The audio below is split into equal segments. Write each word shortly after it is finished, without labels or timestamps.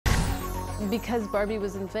Because Barbie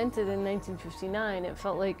was invented in 1959, it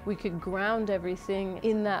felt like we could ground everything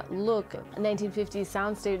in that look. 1950s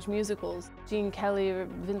soundstage musicals, Gene Kelly or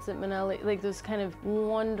Vincent Minnelli, like those kind of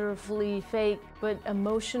wonderfully fake but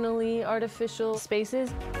emotionally artificial spaces.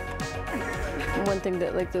 One thing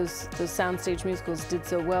that like those soundstage musicals did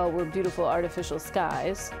so well were beautiful artificial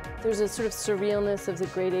skies. There's a sort of surrealness of the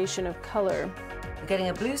gradation of color. We're getting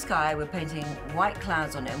a blue sky, we're painting white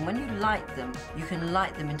clouds on it, and when you light them, you can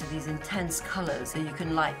light them into these intense colours. So you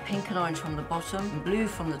can light pink and orange from the bottom, and blue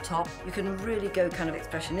from the top. You can really go kind of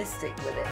expressionistic with it.